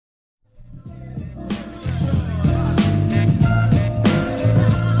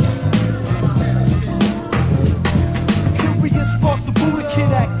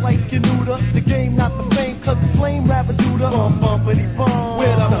Buddah, bumpity bum, with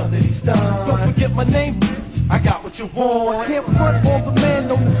a Sunday style. Don't forget my name, I got what you want. Can't front all the man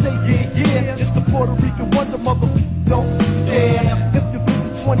known to say yeah. It's the Puerto Rican wonder, mother, don't stare. If you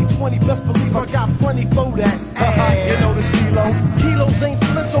visit 2020, best believe I got plenty for that. You know the kilo. Kilos ain't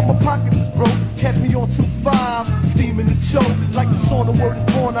split, so my pockets is broke. Catch me on 2-5, steaming the choke. Like the song, the word is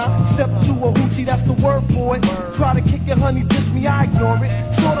born. I step to a hoochie, that's the word for it. Try to kick it, honey, diss me, I ignore it.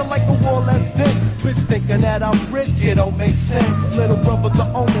 Sorta like a wall that's dense. Bitch thinking that I'm rich, it don't make sense. Little brother the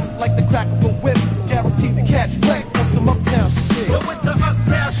owner, like the crack of a whip. Guaranteed to catch wreck on some uptown shit. Yo, it's the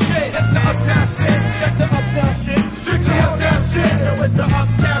uptown shit, that's the uptown shit. Check the uptown shit, strictly uptown shit. Yo, it's the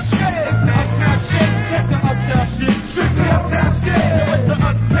uptown shit, it's the uptown shit. Check the uptown shit, strictly uptown shit. Yo, it's the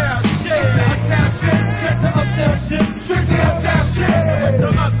uptown shit, the uptown shit. Check the uptown shit, strictly uptown shit. Yo, it's the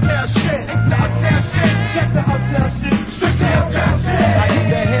uptown shit, it's the uptown shit. Check the uptown shit, strictly uptown shit. I hit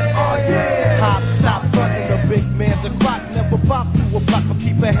that hit, oh yeah. Hop, stop, frontin', the big man's a clock. Never bop to a block, but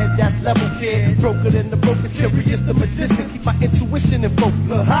keep a head that's level, kid. Broker than the brokers, curious the magician. Keep my intuition in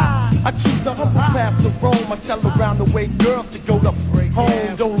focus. I choose the humble path to roam. I tell around the way girls to go to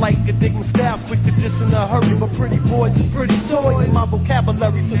home. Don't like a dig my style, quick to diss in a hurry. But pretty boys is pretty toys in my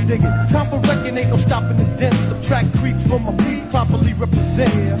vocabulary, so dig it. Time for wrecking, ain't no stopping the dent. Subtract creeps from my beat, properly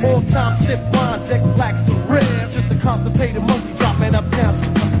represent. All time sip wines, X-lax to rip. Just a constipated monkey dropping uptown.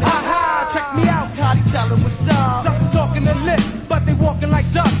 Ha check me out, Cotty telling what's up. Suckers talking the lip, but they walking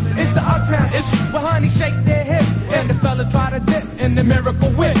like ducks. It's the uptown issue. Behind they shake their hips, and the fella try to dip in the miracle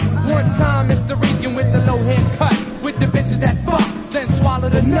whip. One time, Mr. Rican with the low haircut, with the bitches that fuck, then swallow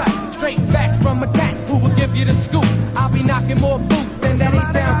the nut. Straight back from a cat who will give you the scoop. I'll be knocking more boots than that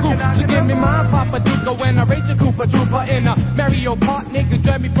H-Town group. So give me mine, Papa Duco, and I rage a Cooper Trooper in a Mario Kart. Niggas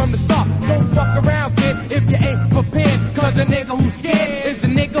dread me from the start. Don't fuck around, kid, if you ain't prepared. Cause a nigga who's scared is a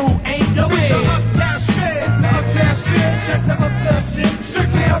nigga who ain't prepared. It's the uptown shit, it's the uptown shit. Check the uptown shit,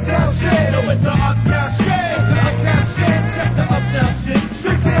 strictly uptown shit. No, it's the uptown shit, it's the uptown shit. Check the uptown shit,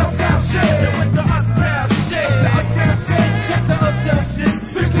 strictly uptown shit. No, it's the uptown shit, it's the uptown shit. Check the uptown shit,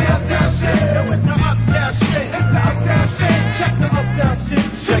 strictly uptown shit. No, it's the uptown shit, it's the uptown shit. Check the uptown shit,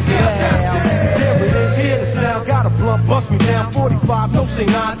 strictly uptown shit. There it is, hear the sound, got a blunt, bust me down. 45, no say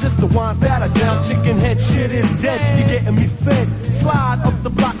nine, just the ones that are down. Chicken head shit is dead, you getting me fed. Slide up the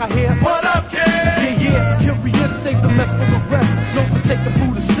block, I hear, what up, kid? Yeah, curious, save the mess for the rest. Known to take the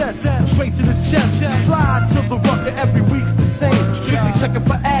food assess, straight to the chest. Slide to the rucker, every week's the same. Strictly checking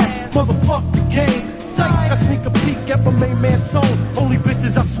for ass, motherfuck the game. Psych, I sneak a peek at my main man's tone. Only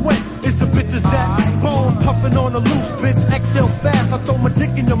bitches I sweat is the bitches that bone. Puffing on a loose bitch, exhale fast. I throw my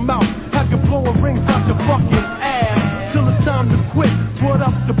dick in your mouth, have you blowing rings out your fucking ass. Till it's time to quit, put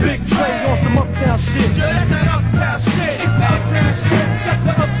up the big tray on some uptown shit. Yeah, that's that uptown shit, it's the uptown shit. Check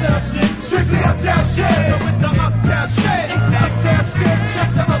the uptown shit, strictly uptown shit. No, it's the uptown shit, it's the uptown shit. Check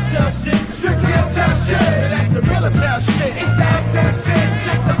the uptown shit, strictly uptown shit. That's the real uptown shit, it's the uptown shit.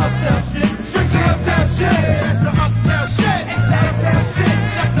 Check the uptown shit, strictly uptown shit. That's the uptown shit, it's the uptown shit.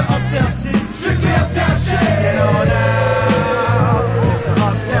 Check the uptown shit, strictly uptown shit. Get on out, it's the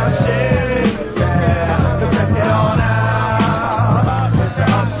uptown shit. Yeah, get on out, it's the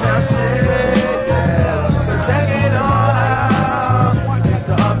uptown shit. Yeah, so check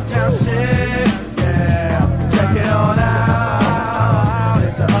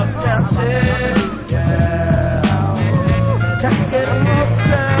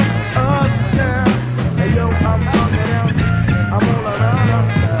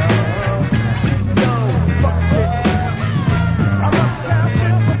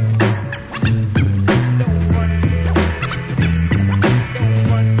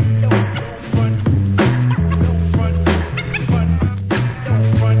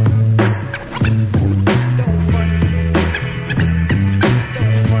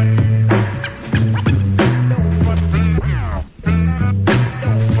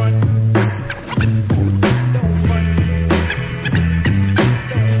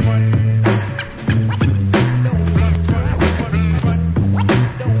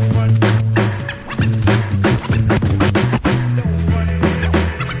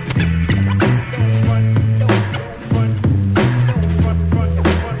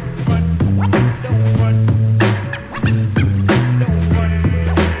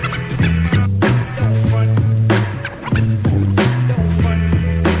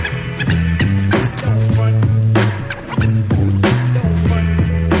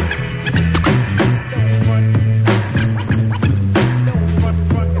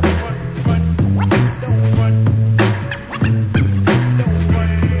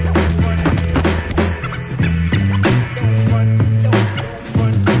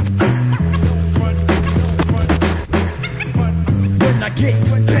When I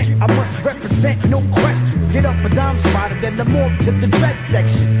get bent, I must represent, no question. Get up a dime spotter, then the more to the dread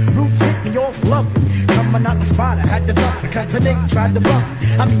section. Roots hit me off lovely. Coming out the spot, I had to duck because a nigga tried to bump.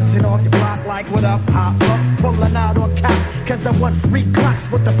 I'm eating off the block like what up, hot bucks. Pulling out on cops, cause I want free clocks.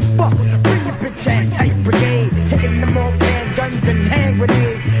 What the fuck? Bring your bitch ass tight brigade. Hitting them all band guns and hand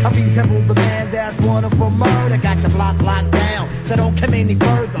grenades. I resemble the man that's wanted for murder. Got your block locked down, so don't come any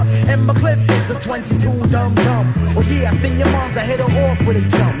further. And my clip is a 22 dumb. Oh yeah, I seen your moms, I hit her off with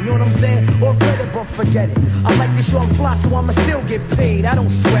a jump. You know what I'm saying? Or credit, but forget it. I like to show I'm fly, so I'ma still get paid. I don't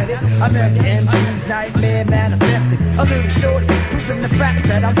sweat it. I'm at the MC's nightmare manifested. A little shorty, pushing the fact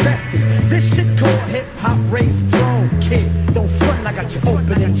that I'm vested. This shit called hip hop raised throne. Kid, don't front, I got you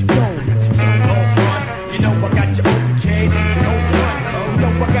open and you don't. Don't front, you know I got you open, kid. Don't front, you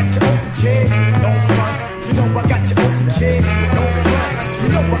know I got you open, kid. Don't front, you know I got you open, kid. Don't front, you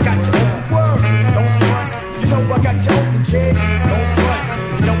know I got you open, word. Don't front, you know I got you open, kid. Don't front,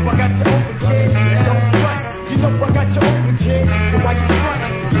 you know I got you open, kid. Don't front, you know I got you open, kid. But why you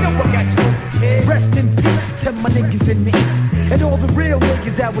front, you know I got you open, kid. Rest in peace to my niggas in the east. And all the real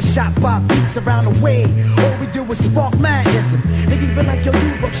niggas that was shot by beats around the way. All we do is spark madism. Niggas been like, yo,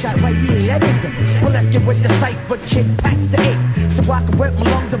 you buckshot right here, that isn't. Well, let's get with the cipher, kid, past the 8. So I can wet my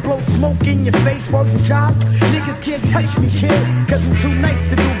lungs and blow smoke in your face, work the job. Niggas can't touch me, kid, cause I'm too nice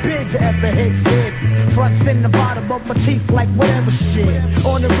to do big to ever hit scared. Fronts in the bottom of my teeth like whatever shit.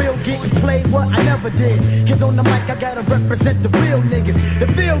 On the real getting played what I never did. Cause on the mic I gotta represent the real niggas. The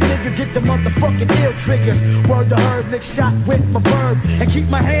real niggas get the motherfucking ill triggers. Word to herb, lick shot with my verb. And keep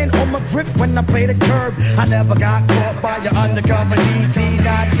my hand on my grip when I play the curb. I never got caught by your undercover DT.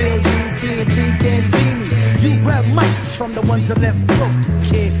 Not chill, GT and G can't see me. You grab mics from the ones that left broke.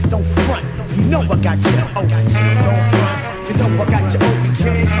 Kid, don't front, you know I got you open. Don't front, you know I got you open,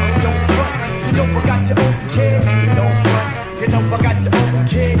 kid. Don't front, you know I got you open, kid. Don't front, you know I got you open,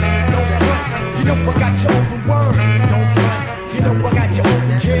 kid. Don't front, you know I got you open, word. Don't front, you know I got you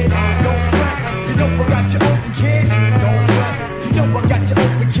open, kid. Don't front, you know I got you open, kid. Don't front, you know I got you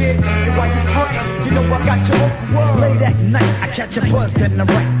open, kid. And why you front, you know I got you open, word. Late at night, I catch a buzz, then I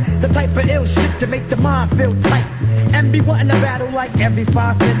write. The type of ill shit to make the mind feel tight. And be wanting to battle like every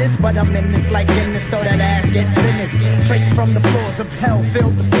 5 minutes. But I'm in this like Guinness, so that ass get finished. Straight from the floors of hell,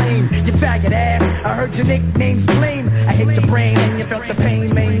 filled the flame. You faggot ass, I heard your nickname's blame. I hit your brain and you felt the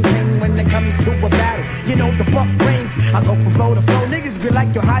pain. Maintain when it comes to a battle. You know the buck reigns. I go from flow to flow. Niggas be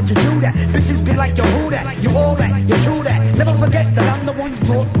like, yo, how'd you do that? Bitches be like, yo, who that? You all that, you true that. Never forget that I'm the one you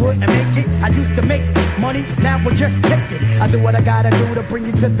thought would make it. I used to make money, now we'll just take it. I do what I gotta do to bring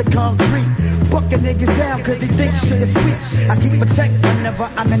you to the concrete. Bucking niggas down cause they think shit is sweet. I keep a check whenever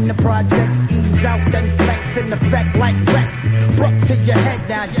I'm in the projects. Ease out then flex in effect like Rex. Buck to your head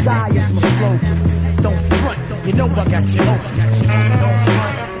now, die is my slogan. Don't front, you know I got you open. Don't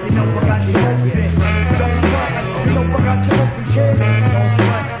front, you know I got you open. Don't front, you know I got you open, kid. Don't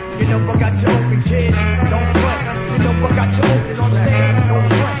front, you know I got you open, kid. Don't front, you know I got you open, you know what I'm saying? Don't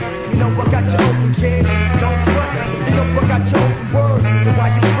front, you know I got you open, kid. Don't front, you know I got you open, word. And why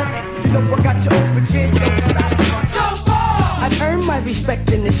you front, you know I got you open, kid. Don't stop front. So far, I've earned my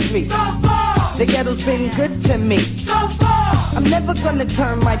respect in the streets. So far, the ghetto's been good to me. So far, I'm never gonna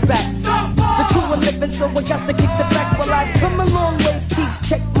turn my back. So far, the true are living, so I got to kick the facts. Well, I've come a long way, peeps,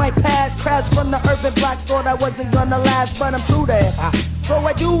 check my past. Crowds from the urban blocks thought I wasn't gonna last, but I'm true to hip-hop, so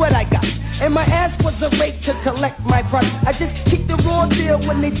I do what I got. And my ass was a rate to collect my price. I just kicked the raw deal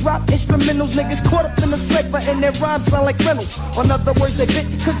when they drop instrumentals. Niggas caught up in the cipher and their rhymes sound like rentals. On other words, they fit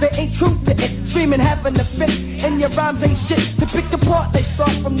cause they ain't true to it. Screaming, having a fit, and your rhymes ain't shit. To pick apart, they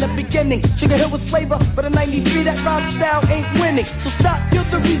start from the beginning. Sugar Hill was flavor, but in 93 that rhyme style ain't winning. So stop, you're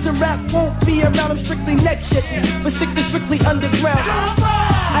the reason rap won't be around. I'm strictly neck shit, but stick to strictly underground.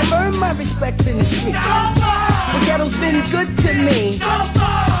 I've earned my respect in the street. The ghetto's been good to me.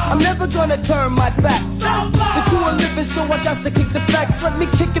 I'm never gonna turn my back. The true are living, so I got to kick the facts. Let me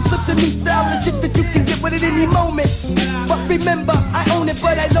kick and flip the new style and shit that you can get with it any moment. But remember, I own it,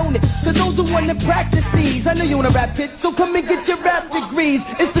 but I loan it to those who wanna practice these. I know you wanna rap, kid, so come and get your rap degrees.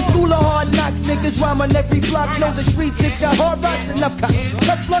 It's the school of hard knocks, niggas rhyme on every block. Know the streets, it got hard rocks and enough cop.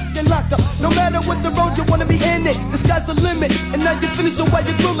 Tough luck and lock up. No matter what the road you wanna be in it, the sky's the limit. And now you finish it while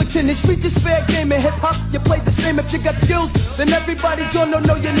you're bulletin. The streets is fair game and hip hop, you play the same. If you got skills, then everybody gonna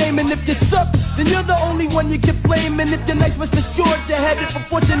know your name. And if you suck, then you're the only one you can blame. And if you're nice, Mr. George, you're headed for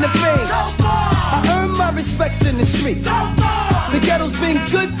fortune and fame. I earn my respect in the street. The ghetto's been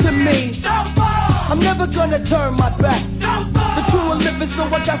good to me. I'm never gonna turn my back. The true are living, so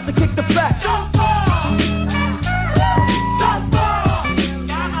I got to kick the facts.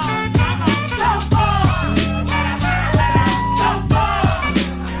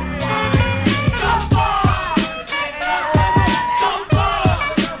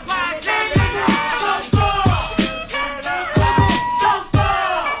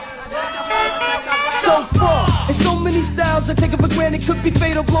 me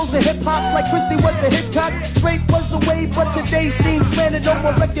fatal blows to hip-hop like Christie was the Hitchcock. Straight was the way, but today seems slanted. No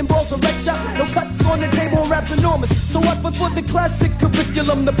more wrecking balls or wreck shop. No cuts on the table, rap's enormous. So I put for the classic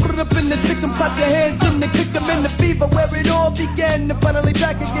curriculum to put it up in the system. Clap your hands in the kick them in the fever where it all began. And finally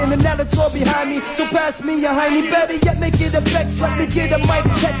back again, and now it's all behind me. So pass me a hiney, better yet make it effects. Let me get a mic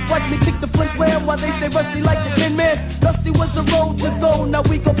check. Watch me kick the flint slam while they stay rusty like the Tin Man. Rusty was the road to go. Now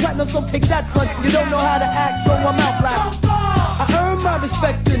we go platinum, so take that, son. You don't know how to act, so I'm out black. I earn my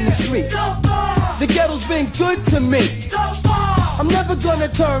respect in the street. The ghetto's been good to me. I'm never gonna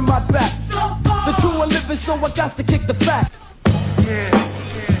turn my back. The true are living, so I got to kick the fact.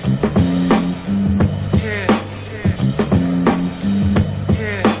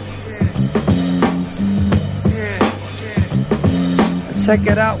 Check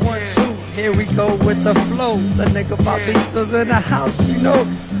it out, 1, 2. Here we go with the flow. The nigga Bobito's in the house, you know.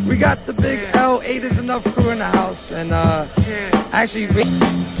 We got the big L, 8 is enough crew in the house. And actually,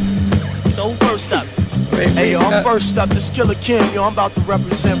 So first up. Hey, yo, I'm first up. This Killa Kam, yo, I'm about to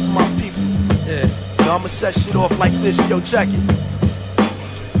represent for my people. Yeah. Yo, I'ma set shit off like this, yo, check it.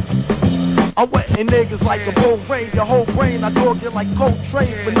 I'm wetting niggas like a bull rain, your whole brain. I dog you like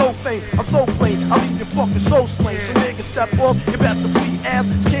Coltrane for no fame. I'm so plain, I leave your fucking soul slain. So niggas step off, you bet the fleet ass.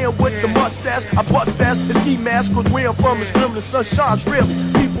 Scan with the mustache, I butt fast. The ski mask, cause where I'm from is grim, the sun shines really.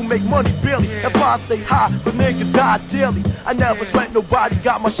 People make money barely, that's why I stay high, but niggas die daily. I never sweat nobody,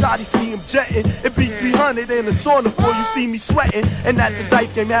 got my shotty, see him jetting. It be 300 in the sauna before you see me sweating. And at the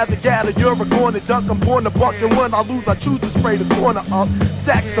dice game, had to gather, you're a corner duck. I'm born to buck, and when I lose, I choose to spray the corner up.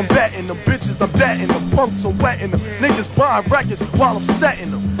 Stacks, I'm betting them bitches. I'm betting them, punks are wetting them. Niggas buying records while I'm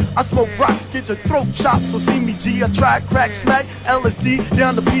setting them. I smoke rocks, get your throat chopped, so see me G. I try crack, smack, LSD,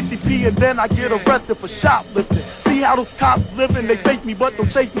 down to PCP, and then I get arrested for shoplifting. See how those cops living, they fake me, but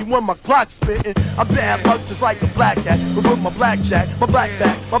don't chase me when my clock's spitting. I'm bad luck just like a black cat, but with my blackjack, my black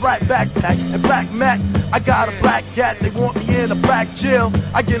bag, my black backpack, and black Mac. I got a black cat, they want me in a black jail.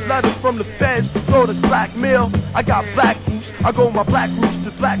 I get letters from the feds, so there's blackmail. I got black boots, I go my black roots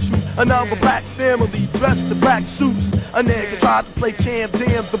to black shoes. Another black family dressed in black suits. A nigga tried to play Cam,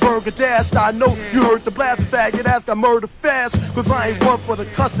 damn, the burger dashed. I know you heard the blast, faggot ass got murdered fast. Cause I ain't one for the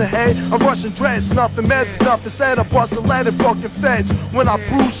custom head. I'm rushing dreads, nothing, meds, nothing said. I'm busting lead and fucking feds. When I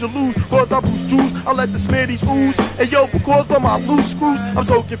bruise, you lose, cause I bruise Jews. I let the smitties ooze. And yo, because of my loose screws, I'm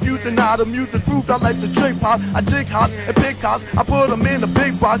so confused and not amused and proved. I like the drink pop, I dig hop and big cops. I put them in a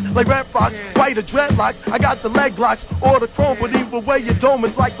big box like Red Fox, white or dreadlocks. I got the leg locks or the chrome, but either way your dome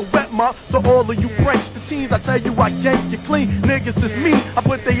is like a wet mop. So all of you breaks, the teens, I tell you I gank you clean. Niggas this me, I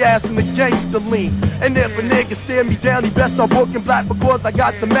put they ass in the gangster lean. And if a nigga stare me down, he best start booking black because I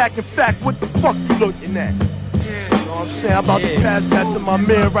got the Mac. In fact, what the fuck you looking at? You know what I'm saying? I'm about to pass that to my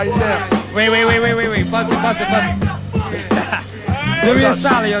man right now. Wait. Buzz it. Do me a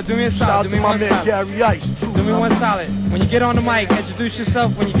solid, yo. Do me a solid. Do me one solid. Gary Ice, too. Do me one solid. When you get on the mic, introduce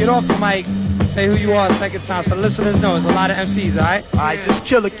yourself. When you get off the mic, say who you are second time. So listeners know there's a lot of MCs, alright? Alright, just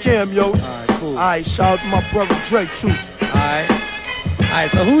Killa Kam, yo. Alright, cool. Alright, shout out to my brother Drake, too.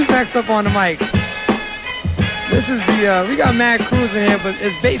 Alright, so who's next up on the mic? This is the, we got mad crews in here, but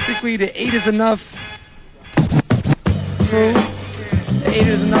it's basically the 8 is enough crew. The 8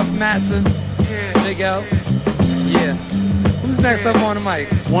 is enough massive. Big L. Yeah. Who's next up on the mic?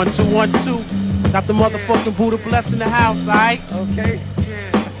 1, 2, 1, 2. Got the motherfucking Buddah bless in the house, alright? Okay.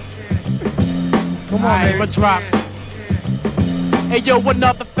 Come on, baby. I'ma drop. Hey yo,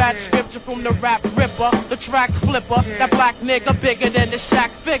 another fat scripture from the rap ripper, the track flipper, that black nigga bigger than the Shaq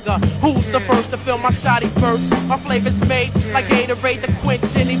figure. Who's the first to fill my shoddy burst? My flavor's made like Gatorade to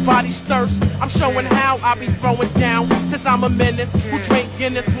quench anybody's thirst. I'm showing how I be throwing down, cause I'm a menace who drink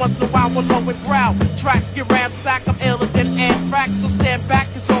Guinness once in a while with low and growl. Tracks get ramsacked, I'm iller than anthrax, so stand back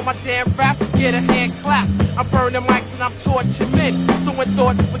cause all my damn rap get a hand clap. I'm burning mics and I'm torching men, so when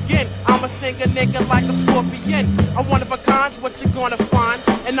thoughts begin, I'ma sting a nigga like a scorpion. I'm one of a kind, what you gonna find?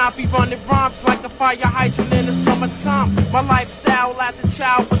 And I'll be running rhymes like a fire hydrant in the summertime. My lifestyle as a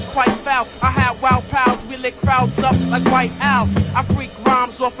child was quite foul. I had wild pals, we lit crowds up like white owls. I freak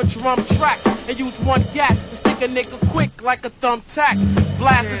rhymes off of drum tracks and use one gat to stick a nigga quick like a thumbtack.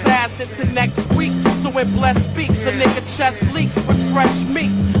 Blast his ass into next week, so when Bless speaks, a nigga chest leaks with fresh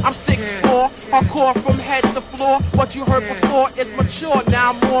meat. I'm 6'4", hardcore from head to floor. What you heard before is mature,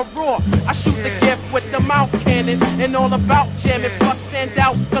 now I'm more raw. I shoot the gift with the mouth cannon, and all about jamming, plus stand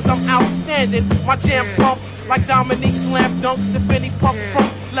out, cause I'm outstanding. My jam pumps like Dominique slam dunks. If any punk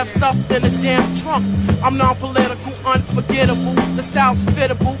left stuffed in a damn trunk. I'm non-political, unforgettable, the style's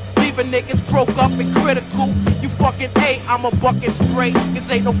fittable, leaving niggas broke up and critical. You fucking A, I'm a bucket spray, cause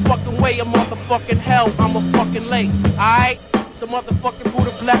ain't no fucking way a motherfucking hell, I'm a fucking late, alright? the motherfucking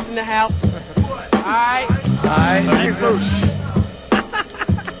Buddha bless in the house. Alright? Alright.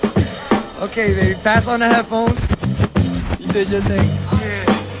 Okay, baby, pass on the headphones. You did your thing.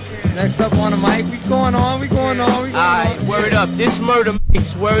 Next up on the mic, we going on. Alright, word up. This Murda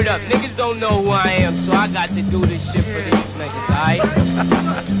Mase, word up. Niggas don't know who I am, so I got to do this shit for these niggas, alright?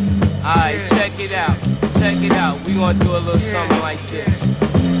 Alright, check it out. We gonna do a little something like this.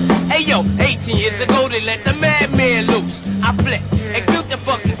 Hey yo, 18 years ago they let the madman loose. I flipped and killed the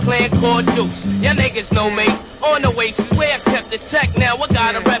fucking clan called Deuce. Y'all niggas know Mace on the waist is where I kept the tech. Now I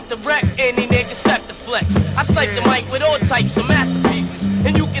gotta rep the wreck. Any nigga step the flex. I snipe the mic with all types of masterpieces,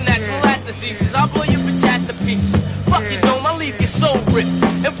 and you can ask for lat diseases. I'll blow you for masterpieces. Fuck your dome, I'll leave your soul ripped.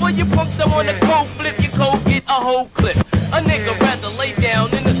 And for you punks that wanna cold flip, your code get a whole clip. A nigga rather lay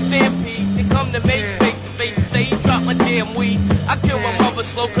down in a stampede than come to Mace face to face and say he dropped my damn weed. I kill my mother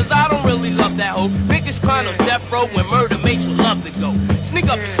slow cause I don't really love that hoe. Niggas crying on death row when Murda Mase would love to go. Sneak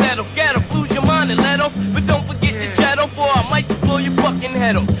up and settle, get off, lose your mind and let off. But don't forget the jet off or I might just blow your fucking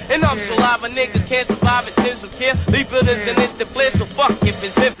head off. And I'm so live a nigga can't survive intensive care. Leave buildings in instant flare, so fuck if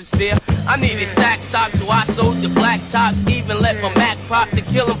it's there. I needed stack socks, so I sold the black tops. Even let my Mac pop to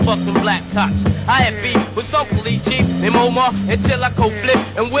kill them fucking black cops. I had beef with some police chief named Omar until I cold flip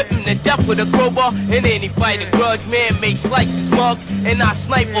and whip him to death with a crowbar. And then he fight a grudge, man, make slices mug. And I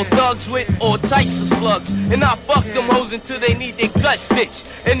snipe all thugs with all types of slugs. And I fuck them hoes until they need their guts stitched.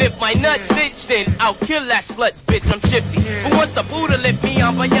 And if my nuts stitched, then I'll kill that slut, bitch, I'm shifty. But once the Buddha let me,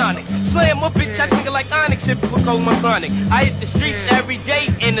 I'm bionic. Slam a bitch, I think like Onyx if you cold my chronic. I hit the streets every day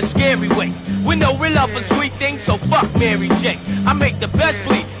in a scary way. With no real love for sweet things, so fuck Mary J. I make the best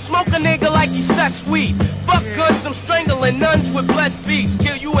bleed. Smoke a nigga like he sets weed. Fuck guns, I'm strangling nuns with blessed beats.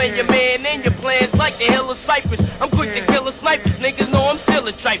 Kill you and your man and your plans like the hill of Cypress. I'm quick to kill a snipers. Niggas know I'm still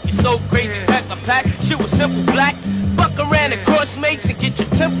a tripe. You so crazy, pack a pack. Shit was simple black. Fuck around and cross mates and get your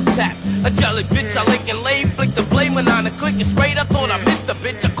temple tapped. A jelly bitch, I lick and lay. Flick the blame and on a click and sprayed. I thought I missed a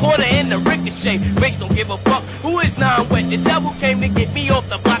bitch. A quarter in the ricochet. Mace don't give a fuck. Who is now wet? The devil came to get me off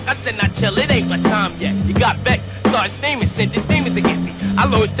the block. I said, not chill, it ain't my time yet. You got vexed. Started steaming, sent the demons to get me. I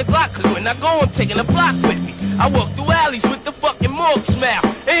loaded the Glock, cause when I go, I'm taking a block with me. I walk through alleys with the fucking morgue smile.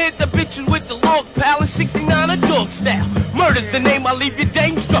 And hit the bitches with the log pal and 69 a dog style. Murder's the name, I leave your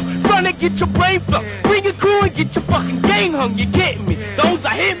dame struck. Run and get your brain fucked. Bring your crew and get your fucking gang hung, you getting me? Those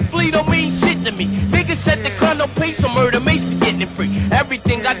I hit and flee don't mean shit to me. Niggas said the car no pay, so Murda Mase be getting it free.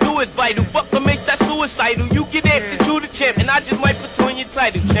 Everything I do is vital. Fuck the Mase, that's suicidal. You get after to the champ, and I just might put you in your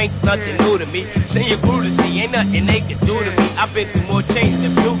title. Change nothing new to me. Send your crew to see, ain't nothing they can do to me. I've been through more change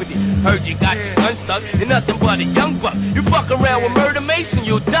than puberty. Heard you got your gun stuck, you're nothing but a young buck. You fuck around with Murda Mase and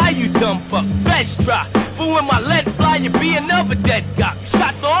you'll die, you dumb fuck. Best try, but when my lead fly, you be another dead cop.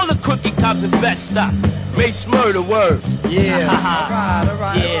 Shot to all the crooked cops and best stop. Mase murder word. Yeah.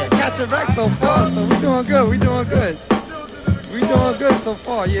 Alright. Yeah. Catch a wreck so far, so we doing good. We doing good so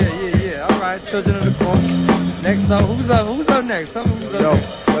far. Yeah. Alright, children of the corn. Next up, who's up next? Tell me who's up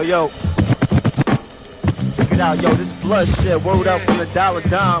next. Yo. Check it out, yo, this Bloodshed, word up from the Dollar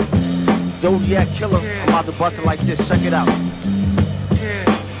Dime. Zodiac Killer, I'm about to bust it like this, check it out.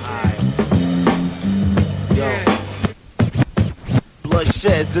 Alright. Yo.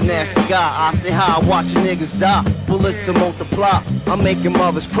 Bloodshed's a nasty guy, I stay high watching niggas die. Bullets to multiply, I'm making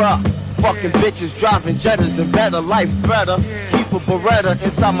mothers cry. Fucking bitches driving Jettas and better, life's better. Keep a Beretta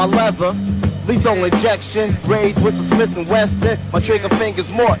inside my leather. Lethal injection, raised with the Smith & Wesson. My trigger finger's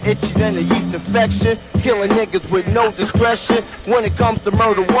more itchy than a yeast infection. Killing niggas with no discretion. When it comes to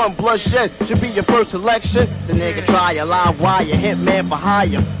murder, one Bloodshed should be your first selection. The nigga try a live wire, hitman for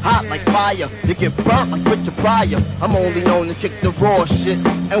hire. Hot like fire, you get burnt like Richard Pryor. I'm only known to kick the raw shit.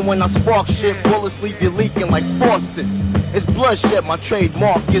 And when I spark shit, bullets leave you leaking like faucets. It's Bloodshed, my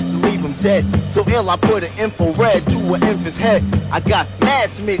trademark is to leave him dead. So ill I put an infrared to an infant's head. I got mad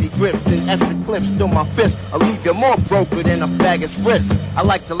Smitty grips and extra clips to my fist. I leave you more broken than a faggot's wrist. I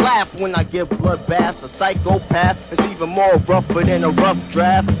like to laugh when I give bloodbaths. A psychopath is even more rougher than a rough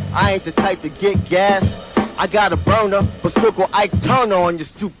draft. I ain't the type to get gas. I got a burner, but still go Ike Turner on your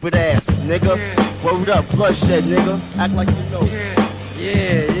stupid ass, nigga. Word up, Bloodshed, nigga. Act like you know.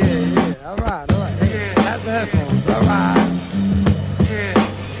 Yeah. Alright. Hey, that's the headphones. Alright.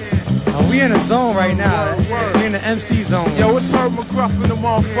 We in a zone right now. We in the MC zone. Yo, it's her McGruff in the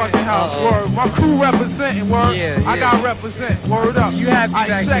motherfucking house. Word. My crew representing. Word. Yeah. I got represent. Word up. You happy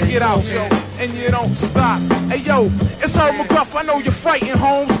back check there. it out, yo. And you don't stop. Hey, yo, it's her McGruff. I know you're fighting,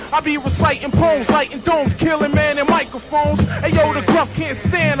 Holmes. I be reciting poems, lighting domes, killing man and microphones. Hey, yo, the Gruff can't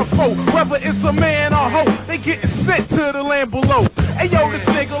stand a foe. Whether it's a man or hoe, they getting sent to the land below. Hey yo, this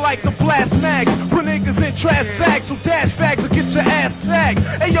nigga like the blast mags. Put niggas in trash bags, so dash fags will get your ass tagged.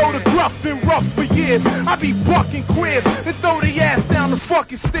 Hey yo, the gruff been rough for years. I be bucking queers, then throw the ass down the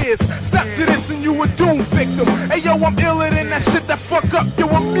fucking stairs. Step to this and you a doom victim. Hey yo, I'm iller than that shit that fuck up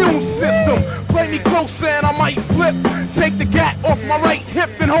your immune system. Play me closer and I might flip. Take the gat off my right hip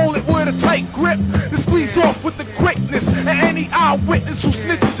and hold it with a tight grip. Then squeeze off with the quickness. And any eyewitness who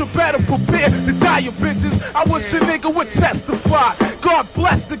snitches, you better prepare to die, you bitches. I wish a nigga would testify. God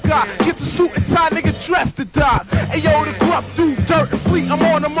bless the guy. Get the suit and tie, nigga dressed to die. Hey yo, the gruff dude, dirt and fleet. I'm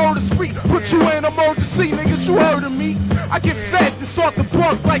on a murder street. Put you in emergency, niggas, you heard of me. I get fed to start the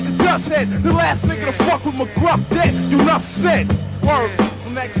bunk like a dust head. The last nigga to fuck with McGruff dead. You enough said. Word.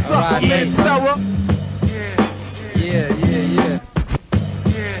 Next up, I'm in Terra. Yeah.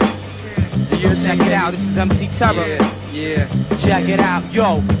 Check it out, this is MC Terra. Yeah. Check it out,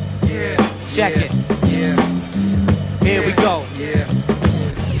 yo. Check it. Here we go.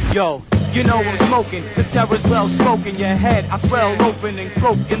 Yo, you know I'm smoking, cause Terra's well spoken. Your head, I swell open and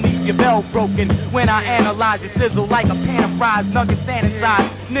croak and leave your bell broken. When I analyze your sizzle like a pan of fries, nuggets stand inside.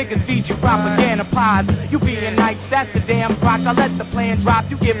 Niggas feed you propaganda pies. You being nice, that's a damn rock. I let the plan drop,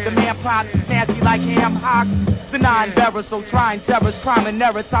 you give the man props. It's nasty like ham hocks. The nine-bearer, so trying terrors, crime and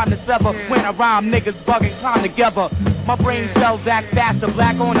error, time to sever. When I rhyme, niggas bugging, climb together. My brain cells act faster,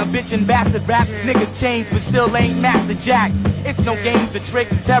 black on a bitch and bastard rap. Niggas change, but still ain't Master Jack. It's no games or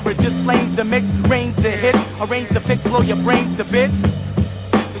tricks, Terra just flames the mix, range the hits, arrange the fix, blow your brains to bits.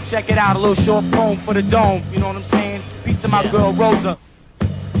 So check it out, a little short poem for the dome, you know what I'm saying? Peace to my girl Rosa.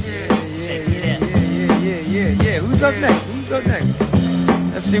 Yeah. Who's up next?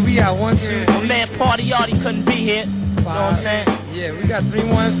 Let's see, we got 1, 2. My man Party Yardy couldn't be here. 5. You know what I'm saying? Yeah, we got 3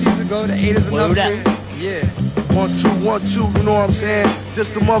 more MCs to go. The 8 is enough. Yeah. 1, 2, 1, 2, you know what I'm saying?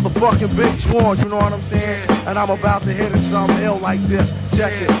 Just the motherfucking big swan, you know what I'm saying? And I'm about to hit it something ill like this.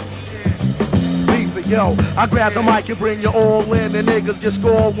 Check it. Beep it, yo. I grab the mic and bring you all in. The niggas get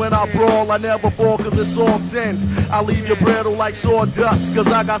scored when I brawl. I never fall cause it's all sin. I leave you brittle like sawdust cause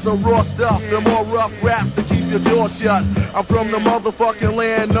I got the raw stuff. The more rough raps to keep your jaw shut. I'm from the motherfucking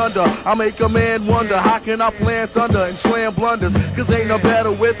land under. I make a man wonder, how can I plan thunder and slam blunders? Cause ain't no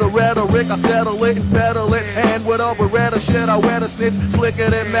better with the rhetoric. I settle it and pedal it. And with all Beretta shit, I wear the snitch slicker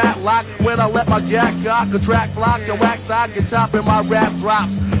than Matlock. When I let my gat cock attract flocks and wax stock and chop in my rap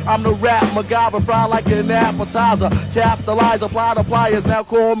drops. I'm the rap MacGyver, fry like an appetizer. Capitalize, apply the pliers, now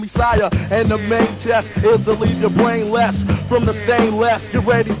call me sire. And the main test is to leave your brain less from the stainless. Get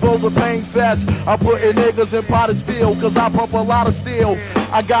ready for the pain fest. I'm putting niggas in potter's field cause I pump a lot of steel.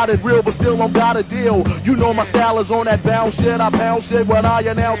 I got it real, but still don't got a deal. You know my style is on that bounce shit. I pound shit when I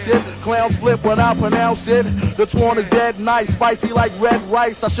announce it. Clowns flip when I pronounce it. The twan is dead nice, spicy like red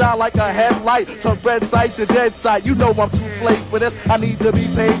rice. I shine like a headlight, turn red sight to dead sight. You know I'm too flake for this. I need to be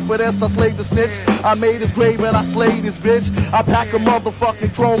paid for this. I slayed the snitch. I made his grave and I slayed his bitch. I pack a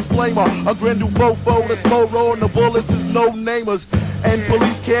motherfucking chrome flamer, a Grendel fofo, the Smoro, and the bullets is no namers. And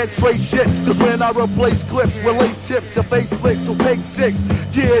police can't trace shit, cause when I replace clips with lace tips, your face flicks, so take 6.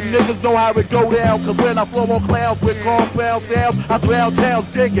 Yeah, niggas know how it go down, cause when I flow on clowns with compound sounds, I drown towns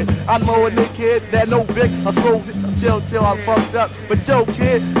digging. I know a nigga kid that no Vic, I slow chill, I fucked up. But yo,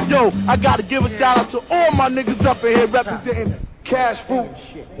 kid, yo, I gotta give a shout out to all my niggas up in here representing cash fruit.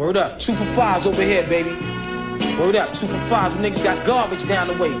 Word up, 2 for 5s over here, baby. Word up, 2 for 5s, niggas got garbage down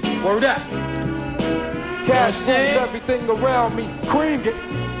the way. Word up. Cash fruit, everything around me, cream it.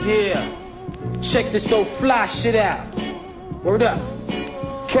 Yeah, check this old fly shit out. Word up.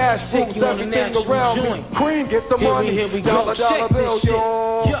 Cash Take you on the national joint. Cream, get the money. Here we go. Check this shit.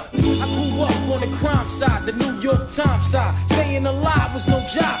 Yeah, I grew up on the crime side, the New York Times side. Staying alive was no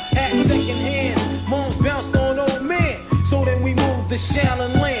job. Had second hands. Moms bounced on old man. So then we moved to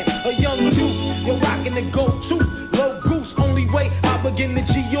Shallon Land. A young youth, you're rocking the go-to. Low goose, only way I begin to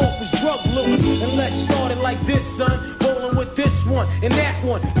G-York was drug loot. And let's start it like this, son. Rolling with this one and that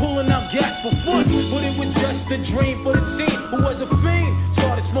one. Pulling out gats for fun. But it was just a dream for the team who was a fiend.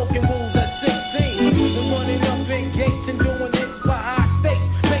 Started smoking rules at 16. And running up in gates and doing hits by high stakes.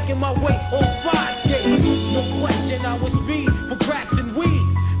 Making my way on 5 skates. No question I was speed for cracks and weed.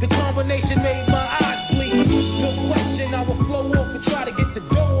 The combination made my eyes bleed. No question I would flow off and try to get the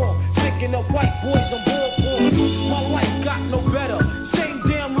dough off. Sticking up white boys on ballboards. My life got no better. Same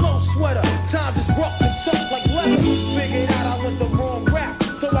damn low sweater. Times is rough and tough like leather. Figured out I went the wrong route.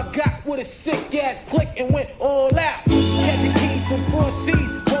 So I got with a sick ass click and went all out. Catching keys from 4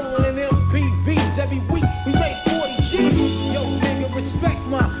 C's. Rolling in MPVs. Every week we made 40 G's. Yo, nigga, respect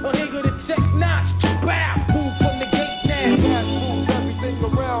my a nigga to check notch. Bow. Move from the gate now. Cash rules everything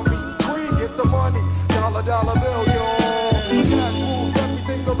around me. Cream, get the money. Dollar bill, yo. Cash rules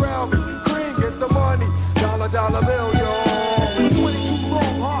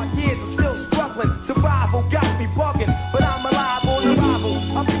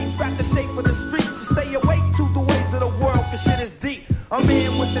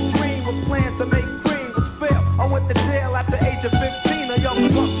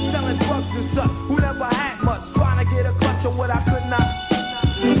selling drugs and such, who never had much, trying to get a clutch on what I could not.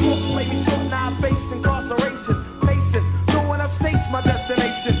 The court played me short, now I face incarceration. Pacing, going upstate's my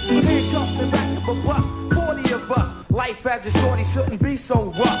destination. Handcuffed and back of a bus, 40 of us. Life as a shorty shouldn't be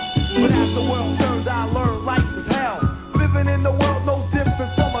so rough. But as the world turned, I learned life was hell. Living in the world no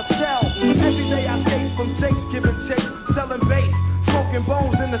different from a cell. Every day I escape from Jake's, giving chase, selling bass, smoking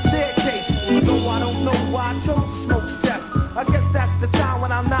bones in the staircase. No, I don't know why I chose to smoke cess. I guess that's the time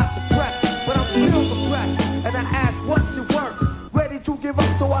when I'm not depressed, but I'm still depressed. And I ask, what's your work? Ready to give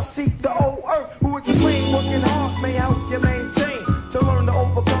up, so I seek the old earth, who explain working hard may help you maintain, to learn to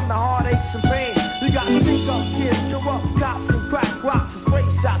overcome the heartaches and pain. You got stick up kids, corrupt cops and crack rocks and spray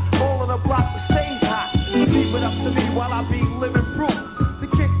shots, all on the block that stays hot. Leave it up to me while I be living proof, to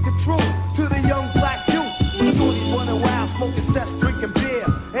kick the truth to the young black youth. The shorties running wild, smoking cess, drinking beer,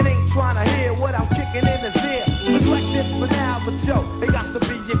 and ain't trying to hear what I'm kicking in his ear. Neglected for now, but yo, they got to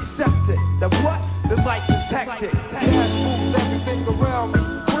be accepted. The what? The life is hectic. Cash moves everything around me.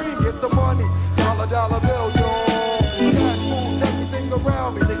 Green, get the money. Dollar, dollar bill, yo. Cash moves everything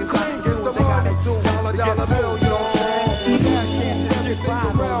around me. Niggas green, get the money. Dollar, dollar bill, yo. Cash moves everything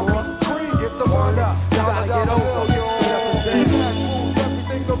around me. Green, get the money. Dollar, dollar bill, yo. Cash moves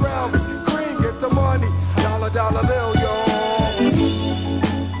everything around me. Green, get the money. Dollar, dollar bill, yo.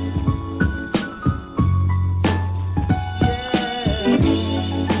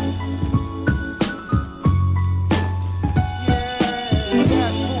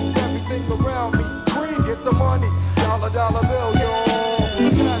 Dollar bill, yo.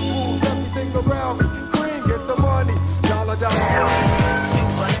 Cash moves everything around me. Green, get the money. Dollar, dollar.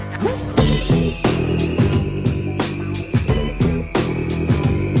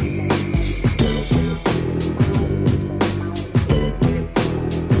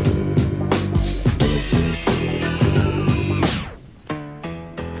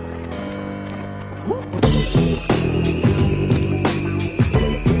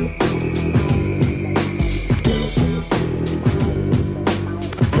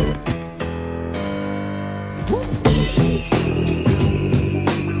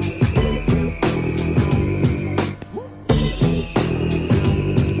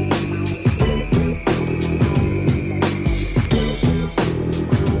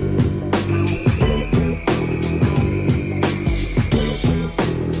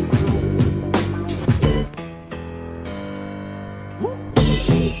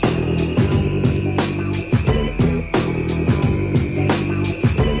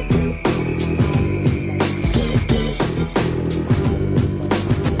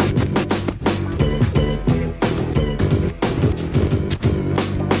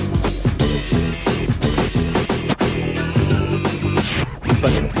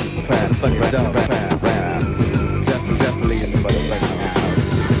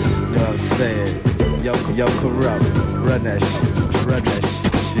 Yo, corrupt, run that shit.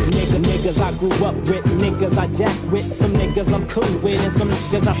 Niggas I grew up with, niggas I jack with, some niggas I'm cool with, and some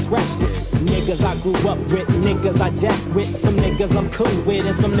niggas I scrap with. Niggas I grew up with, niggas I jack with, some niggas I'm cool with,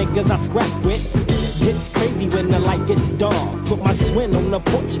 and some niggas I scrap with. Gets crazy when the light gets dark. Put my swing on the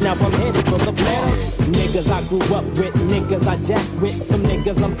porch, now I'm headed for the bar. Niggas I grew up with, niggas I jack with, some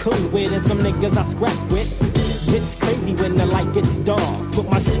niggas I'm cool with, and some niggas I scrap with. Gets crazy when the light gets dark. Put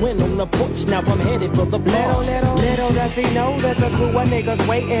my swing on the porch, now I'm headed for the bar. Little does he know that the crew of niggas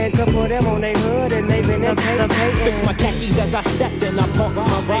waiting to put them on their hood, and they been anticipating. Fix my khakis as I stepped and I parked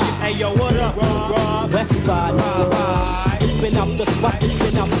my ride. Hey yo, what up? West side, been out the spot,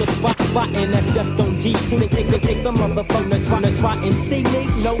 and that's just on GP. Take some motherfucker try and see me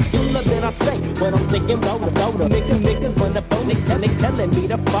no sooner than I say. But I'm thinking go to niggas run up on me, they telling me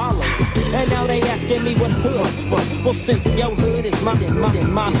to follow. And now they asking me what hood for. Well, since your hood is my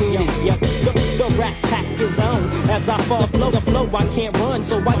hood is yo. The rap pack is on. As I fall the flow, I can't run,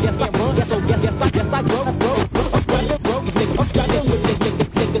 so I guess I run. Yes, I grow. I'm starting with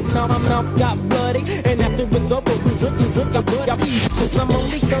niggas, now my mouth got bloody, and after it's over, drink, I'm good. Since I'm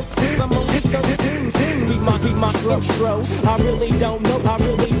only 13, read my intro. I really don't know,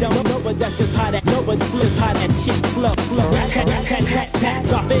 but that's just how that, no, but it's how that shit flow. Tap,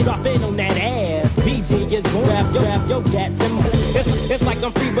 drop it on that ass. BG is grab your gats and it's like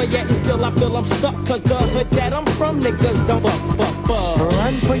I'm free, but yet and still I feel I'm stuck, cause the hood that I'm from, niggas don't fuck.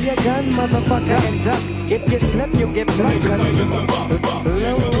 Run for your gun, motherfucker, and duck. If you slip, you get plucked.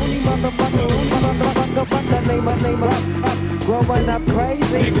 Loony motherfucker, fuck the name up. Growing up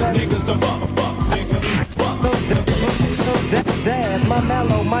crazy, Niggas the that's my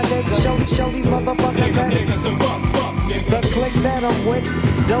mellow, my nigga. Show these motherfuckers that the clique that I'm with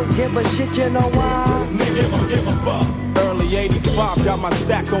don't give a shit, you know why? Nigga don't give a fuck. Early 385, got my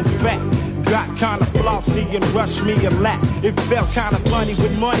stack on fat. Got kinda flossy and rush me a lap. It felt kinda funny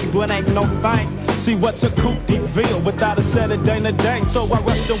with money, but ain't no thing. See what's a coupe de ville without a set of dang. So I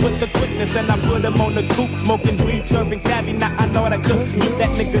rushed him with the quickness and I put him on the coupe, smoking weed, serving cabbie. Now I know what I could. Meet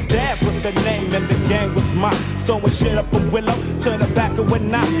that nigga dad with the name and the gang was mine. Throwing shit up a willow to the back of a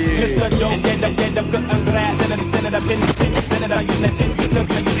knot. Mr. Don't get up, cutting grass and then send it up in the send it up in the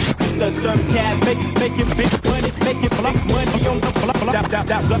Mr. Serve cash, make it big money, make it block money on the block.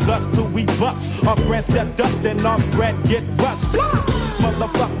 That's till we bust. Our friends stepped up, then our bread get rushed.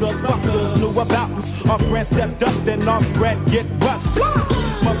 Motherfuckers knew about me. Our friends stepped up, then our bread get rushed.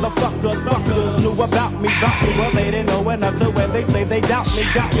 Motherfuckers knew about me. Well, they didn't know enough to when they say they doubt me.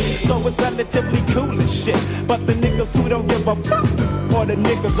 So it's relatively cool as shit. But the niggas who don't give a fuck, or the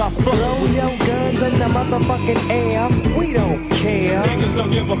niggas I fuck Throw with. your guns in the motherfucking air. We don't care. Niggas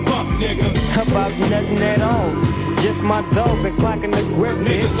don't give a fuck, nigga. About nothing at all. Just my dogs and clocking the grip,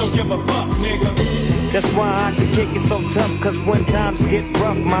 bitch. Niggas don't give a fuck, nigga. That's why I can kick it so tough, cause when times get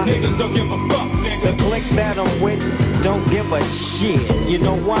rough, my Niggas don't give a fuck, nigga. the clique that I'm with don't give a shit. You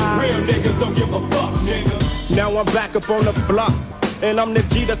know why? Real niggas don't give a fuck, nigga. Now I'm back up on the block. And I'm the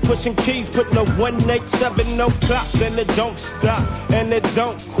G that's pushing keys, putting a 187 no clock, and it don't stop, and it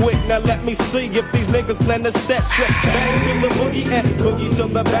don't quit. Now let me see if these niggas plan to set shit. Bang to the boogie and boogie to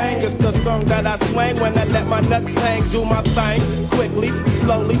the bang. It's the song that I swing when I let my nuts hang. Do my thing quickly,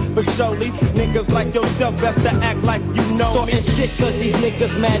 slowly, but surely. Niggas like yourself best to act like you know me. Talking shit cause these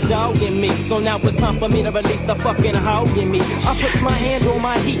niggas mad dogging me. So now it's time for me to release the fucking hog in me. I put my hand on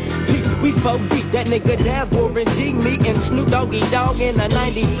my heat. We so deep. That nigga Daz Warren G me and Snoop Doggy Dogg in a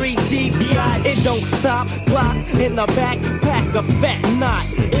 93 GBI. It don't stop. Block in the backpack, a fat knot.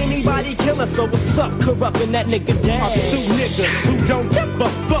 Anybody kill us, so what's up? Corrupting that nigga Daz. Two niggas who don't give a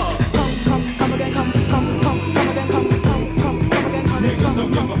fuck. Come again, come again, come again, come again. Niggas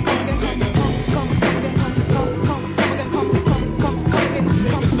don't give a fuck.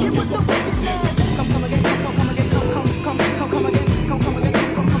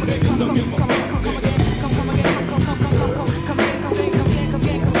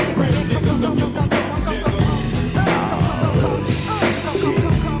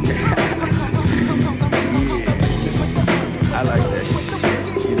 I like that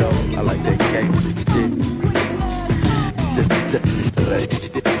shit. You know, I like that Caveman shit. That shit.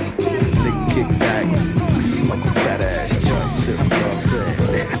 Nigga kick back, smoke a fat ass joint too. You know what I'm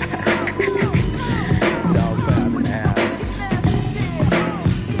saying? Dog pound in the house.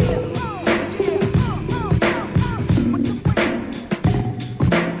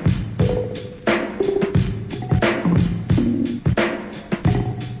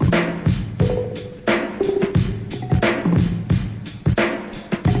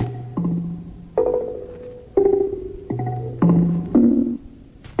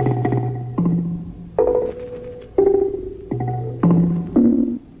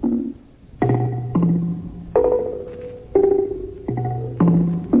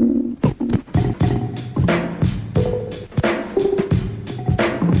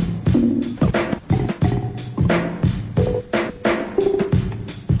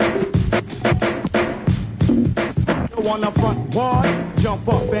 On the front wall, jump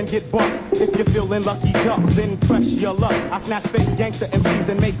up and get bumped. If you're feeling lucky, jump, then press your luck. I snatch fake gangster MCs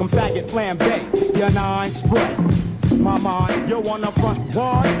and make them faggot flambe. Your nine spray. My mind, yo on the front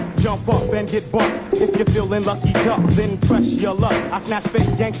wall, jump up and get bumped. If you're feeling lucky, jump, then press your luck. I snatch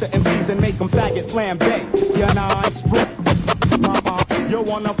fake gangster MCs and make them faggot flambe. Your nine spray. My mind, yo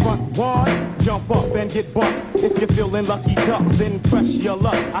on the front wall, jump up and get bumped. If you're feeling lucky, jump, then press your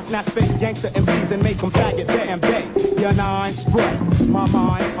luck. I snatch fake gangster MCs and make them faggot flambe. Your nine spray, my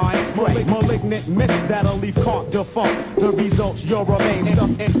mind, fine spray. Malignant miss that'll leave can't defunct. The results, you'll remain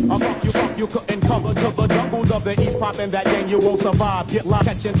stuck in a funk you couldn't cover. To the jungles of the east, popping that gang, you won't survive. Get locked,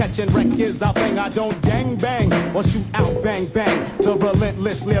 catching wreck is our thing. I don't gang bang or shoot out bang bang. The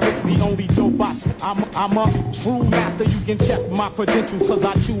relentless lyrics, the only dope boss. I'm a true master. You can check my credentials, cause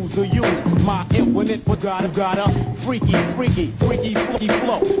I choose to use my infinite got a freaky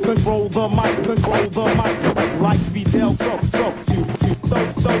flow. Control the mic, like Fidel stroke you.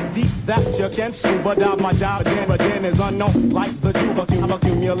 So deep that you can scuba dive. My job again is unknown, like the tuba. I've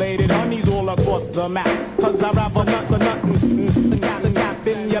accumulated honeys all across the map. Cause I rap a nuts or nothing. Gas and gap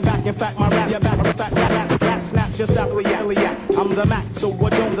in your back. In fact, my rap, your back, rap, snatch your salary. I'm the Mac, so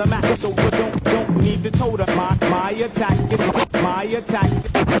what don't the Mac? So what don't need the totem. My attack is my attack.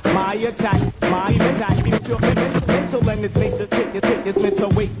 Mental and it's nature. It's meant to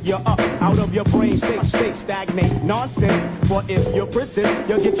wake you up out of your brain state stagnate nonsense. For if you persist,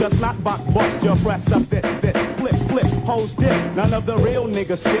 you'll get your snot box bust. Your press up this. flip, hoes dip. None of the real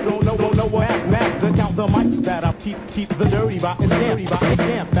niggas spit, don't know what math. To count the mics that I keep the dirty rotten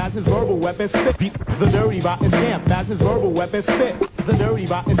stamp as his verbal weapon spit. Keep the dirty rotten stamp as his verbal weapon spit. The dirty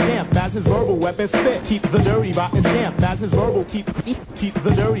rotten stamp as his verbal weapon spit. Keep the dirty rotten stamp as his verbal keep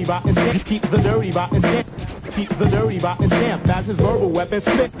the dirty rotten stamp. Keep the dirty rotten stamp. Keep the dirty rotten stamp as his verbal weapon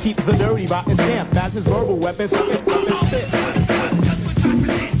spit. Keep the dirty rotten stamp as his verbal weapon spit.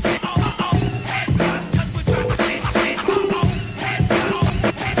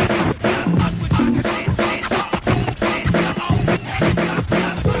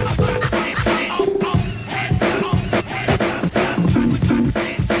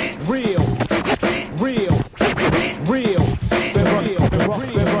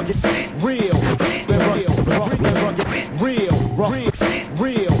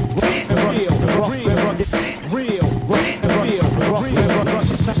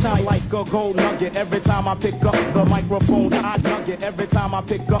 Gold nugget every time I pick up the microphone. I nugget every time I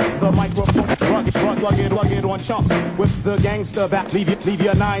pick up the microphone. Rugged on chunks with the gangster back. Leave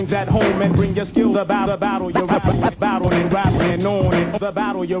your nines at home and bring your skill to battle. You're rattling on and the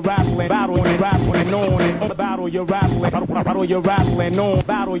battle you're rattling on and the battle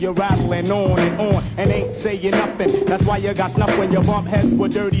you're rattling on and on and ain't saying nothing. That's why you got snuff when you bump heads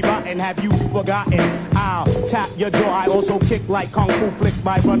with dirty rotten. Have you forgotten? I'll tap your jaw. I also kick like kung fu flicks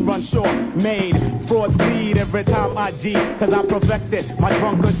by Run Short. Made frauds bleed every time I G, cause I perfected my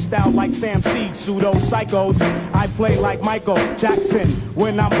drunkard style like Sam Seed. Pseudo psychos, I play like Michael Jackson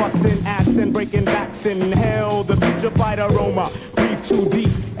when I'm busting ass and breaking backs. Inhale the putrefied aroma, breathe too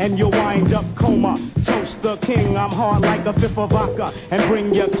deep and you'll wind up coma. Toast the king, I'm hard like a fifth of vodka, and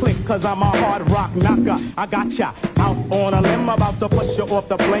bring your click cause I'm a hard rock knocker. I got ya out on a limb, about to push you off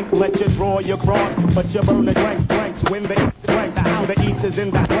the blink. Let you draw your cross, but you burn the blanks when the east is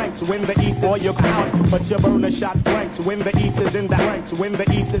in the ranks. When the east or your crowd, but you burn a shot blanks. When the east is in the ranks. When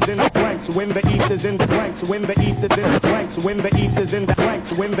the east is in the ranks. When the east is in the ranks. When the east is in the ranks. When the east is in the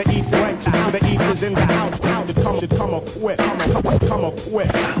ranks. When the east ranks. How the east is in the house. How to come a quit. Come a quit. Come a quit.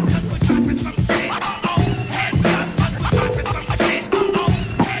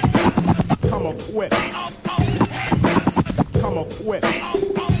 Come a quit.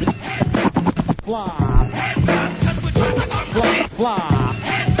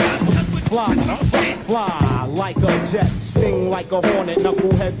 Fly like a jet, sting like a hornet.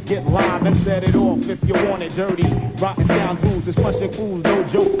 Knuckleheads get live and set it off if you want it dirty. Rotten scoundrels is pushing fools, no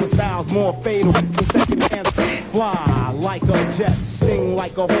jokes for styles more fatal than second hand. Fly like a jet, sting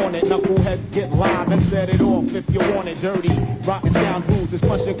like a hornet. Knuckleheads get live and set it off if you want it dirty. Rotten scoundrels is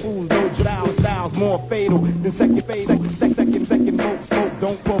pushing fools, no jokes for styles more fatal than second smoke.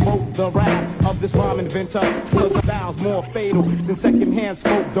 Don't provoke the wrath of this rhyme inventor, cause the style's more fatal than secondhand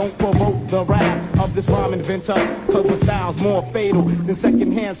smoke. Don't provoke the wrath of this rhyme inventor, cause the style's more fatal than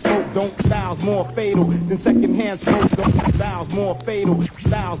secondhand smoke. Don't styles more fatal than secondhand smoke. Don't styles more fatal.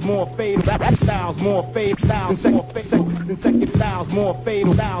 Styles more fatal. Styles more fatal. Styles than second styles more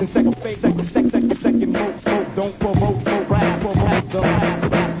fatal. Styles than second smoke. Don't provoke the wrath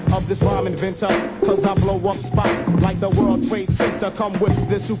of this rhyme inventor, cause I blow up spots like the World Trade Center. Come with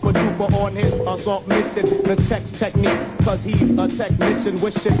this super duper on his assault mission. The text technique, cause he's a technician.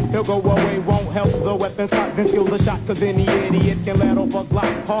 Wishing he'll go away, won't help the weapons cock. Then skills a shot, cause any idiot can let off a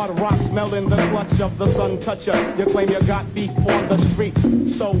Glock. Hard rock smelling the clutch of the sun toucher. You claim you got beef on the streets,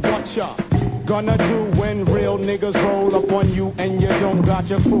 so what ya gonna do when real niggas roll up on you and you don't got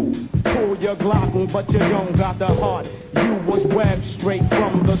your crew? Pull your Glock, but you don't got the heart. You was webbed straight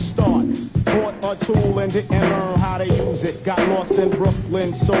from the start. Bought a tool and didn't learn how to use it. Got lost in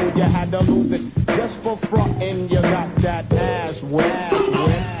Brooklyn, so you had to lose it. Just for frontin', you got that ass wet.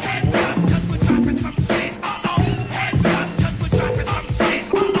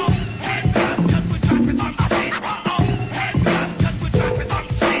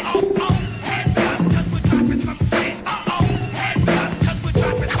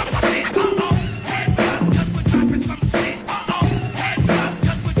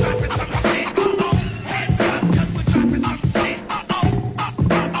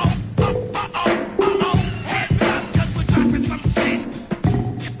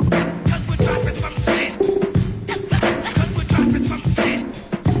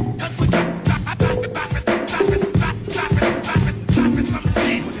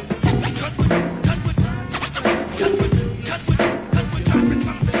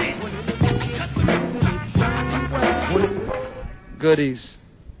 Goodies.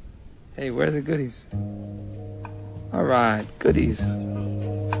 Hey, where are the goodies? Alright, goodies.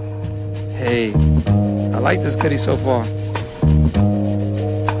 Hey, I like this goodie so far.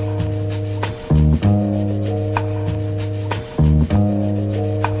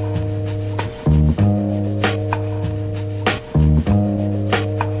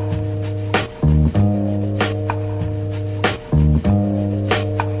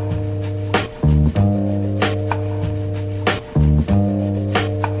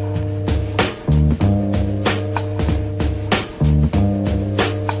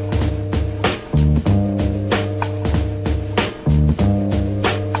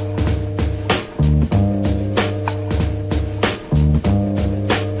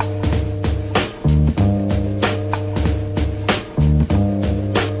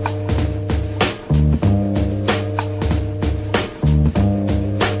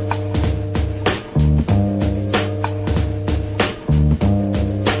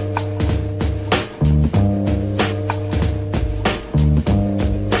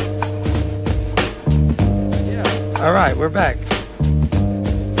 Alright, we're back.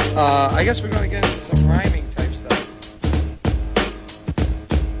 I guess we're gonna get into some rhyming type stuff.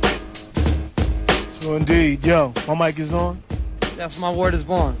 So indeed, yo, my mic is on? Yes, my word is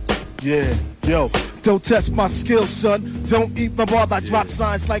born. Yeah, yo. Don't test my skills, son. Don't even bother. I drop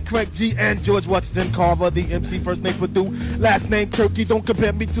signs like Craig G and George Washington Carver. The MC, first name Buddah, last name Turkey. Don't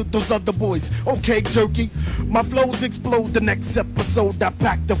compare me to those other boys. Okay, jerky. My flows explode. The next episode, I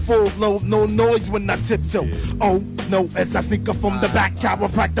pack the full load. No noise when I tiptoe. Oh no, as I sneak up from the back,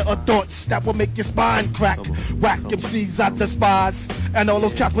 chiropractor of thoughts that will make your spine crack. Whack MCs I despise, and all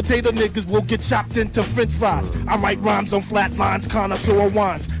those couch potato niggas will get chopped into French fries. I write rhymes on flat lines, connoisseur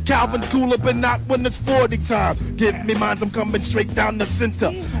wines. Calvin's cooler, but not when it's 40 time. Give me mines, I'm coming straight down the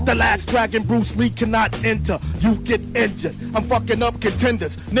center. The last dragon Bruce Lee cannot enter. You get injured. I'm fucking up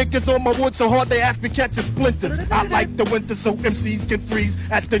contenders. Niggas on my wood so hard they ask me catching splinters. I like the winter so MCs can freeze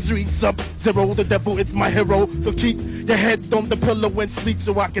at the dream sub-zero. The devil is my hero, so keep your head on the pillow and sleep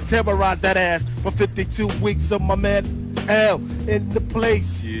so I can terrorize that ass for 52 weeks of my man L in the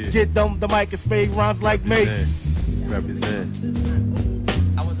place. Yeah. Get on the mic and spade rhymes like Mace. Represent.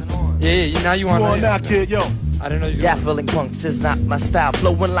 Yeah, now you want to. Now, kid, yo. I don't know you. Yeah, feeling punks is not my style.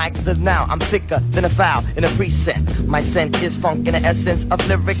 Flowing like the now. I'm thicker than a foul in a preset. My scent is funk in the essence of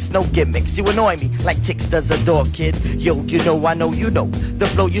lyrics, no gimmicks. You annoy me like ticks does a dog, kid. Yo, you know, I know you know. The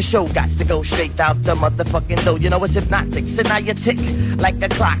flow you show gots to go straight out the motherfucking dough. You know it's hypnotic, so now you tick like a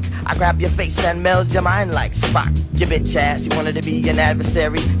clock. I grab your face and meld your mind like Spock. You bitch ass, you wanted to be an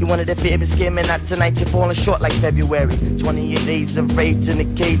adversary. You wanted to fear me, skimming. Not tonight, you're falling short like February. 28 days of rage in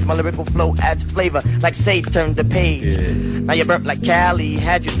the cage. My lyrical flow adds flavor like sage turned the page. Yeah. Now you burnt like Cali.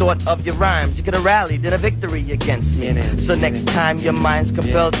 Had you thought of your rhymes, you could have rallied in a victory against me. So next time your mind's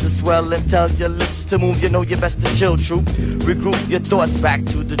compelled to swell and tell your lips to move, you know you best to chill, troop. Regroup your thoughts back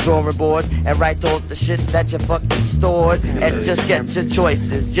to the drawing board and write all the shit that you fucking stored and just get your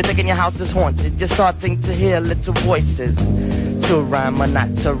choices. You're thinking your house is haunted. You're starting to hear little voices. To rhyme or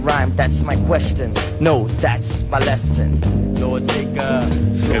not to rhyme, that's my question. No, that's my lesson. Lord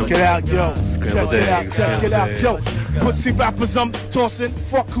nigga. Check it out, yo. Check it out, yo. Pussy rappers I'm tossing.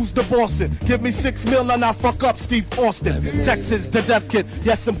 Fuck who's the bossin'. Give me 6 mil and I fuck up Steve Austin. Texas, the death kid.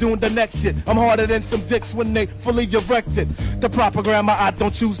 Yes, I'm doing the next shit. I'm harder than some dicks when they fully erected. The proper grammar, I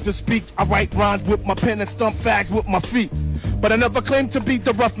don't choose to speak. I write rhymes with my pen and stump fags with my feet. But I never claim to be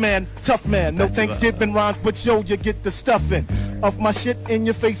the rough man, tough man. No Thanksgiving rhymes, but yo, you get the stuffing of my shit in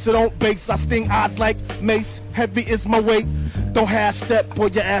your face, so don't base. I sting eyes like mace, heavy is my weight. Don't half step or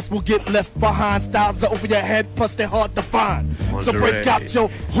your ass will get left behind. Styles are over your head, plus they're hard to find. So break out your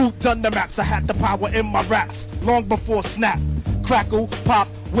who done the maps. I had the power in my raps long before snap, crackle, pop.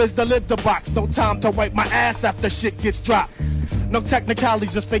 Where's the lid the box? No time to wipe my ass after shit gets dropped. No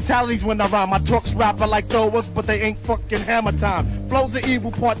technicalities, just fatalities when I rhyme. I talks rapper like throwers, but they ain't fucking hammer time. Flows of evil,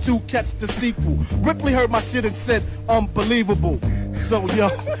 part 2, catch the sequel. Ripley heard my shit and said, unbelievable. So, yo,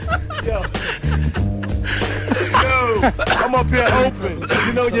 I'm up here open.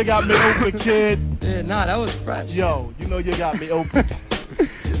 You know you got me open, kid. Yeah, nah, that was fresh. Yo, you know you got me open.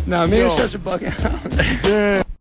 Nah, me and Stretch are bugging out. Yeah.